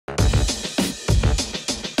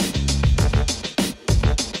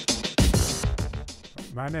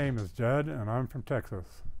My name is Judd and I'm from Texas,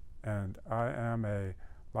 and I am a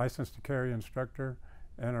licensed to carry instructor,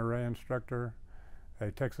 NRA instructor,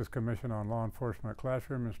 a Texas Commission on Law Enforcement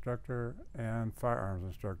classroom instructor, and firearms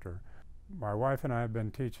instructor. My wife and I have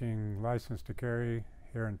been teaching licensed to carry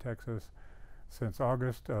here in Texas since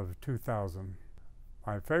August of 2000.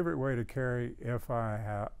 My favorite way to carry, if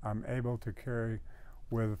I'm able to carry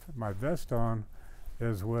with my vest on,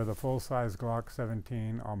 is with a full-size Glock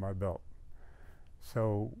 17 on my belt.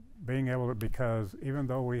 So being able to, because even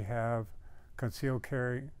though we have concealed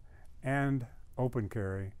carry and open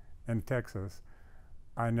carry in Texas,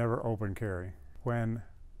 I never open carry. When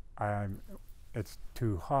it's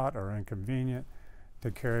too hot or inconvenient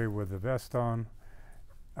to carry with the vest on,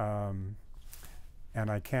 and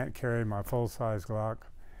I can't carry my full-size Glock,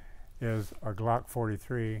 is a Glock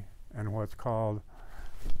 43 and what's called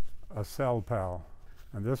a cell pal.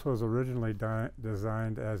 And this was originally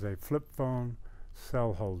designed as a flip phone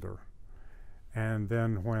cell holder. And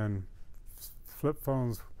then when flip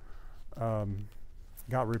phones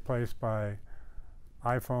got replaced by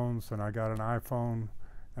iPhones, and I got an iPhone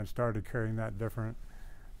and started carrying that different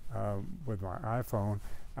with my iPhone,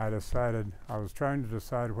 I was trying to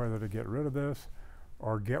decide whether to get rid of this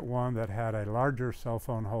or get one that had a larger cell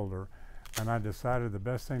phone holder. And I decided the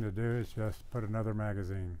best thing to do is just put another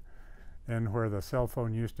magazine in where the cell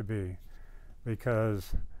phone used to be,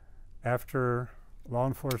 because after law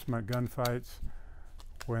enforcement gunfights,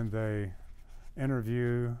 when they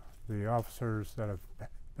interview the officers that have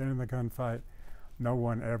been in the gunfight, no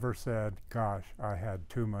one ever said, "Gosh, I had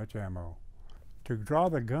too much ammo." To draw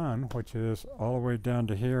the gun, which is all the way down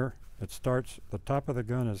to here, it starts, the top of the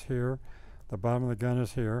gun is here, the bottom of the gun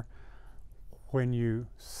is here. When you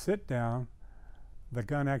sit down, the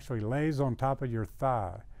gun actually lays on top of your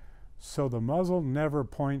thigh. So the muzzle never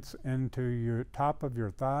points into your top of your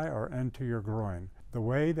thigh or into your groin. The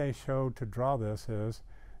way they show to draw this is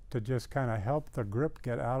to just kind of help the grip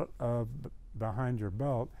get out of behind your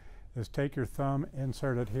belt, is take your thumb,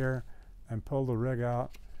 insert it here, and pull the rig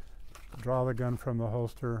out, draw the gun from the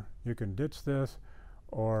holster. You can ditch this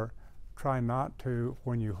or try not to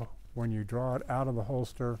when you draw it out of the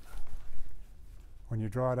holster. When you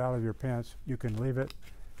draw it out of your pants, you can leave it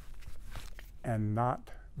and not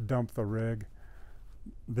dump the rig.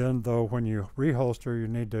 Then though, when you reholster, you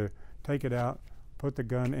need to take it out, put the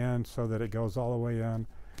gun in so that it goes all the way in,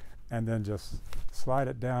 and then just slide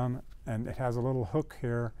it down, and it has a little hook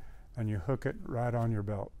here, and you hook it right on your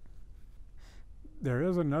belt. There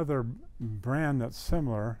is another brand that's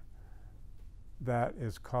similar that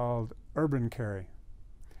is called Urban Carry,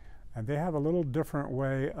 and they have a little different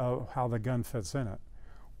way of how the gun fits in it.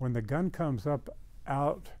 When the gun comes up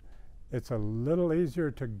out, it's a little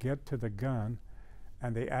easier to get to the gun,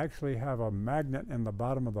 and they actually have a magnet in the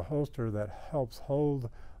bottom of the holster that helps hold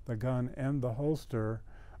the gun in the holster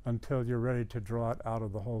until you're ready to draw it out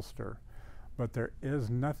of the holster. But there is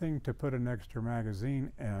nothing to put an extra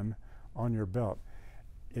magazine in on your belt.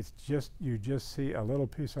 It's just, you just see a little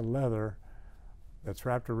piece of leather that's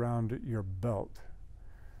wrapped around your belt.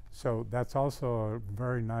 So that's also a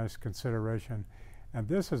very nice consideration. And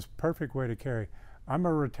this is a perfect way to carry. I'm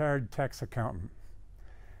a retired tax accountant,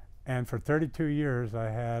 and for 32 years I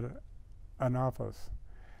had an office,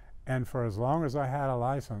 and for as long as I had a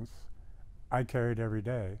license, I carried every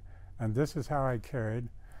day. And this is how I carried,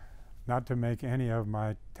 not to make any of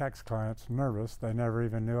my tax clients nervous. They never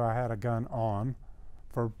even knew I had a gun on.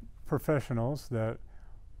 For professionals that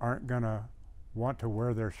aren't gonna want to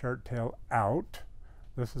wear their shirt tail out,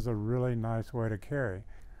 this is a really nice way to carry.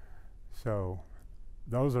 So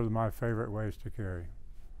those are my favorite ways to carry.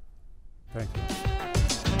 Thank you.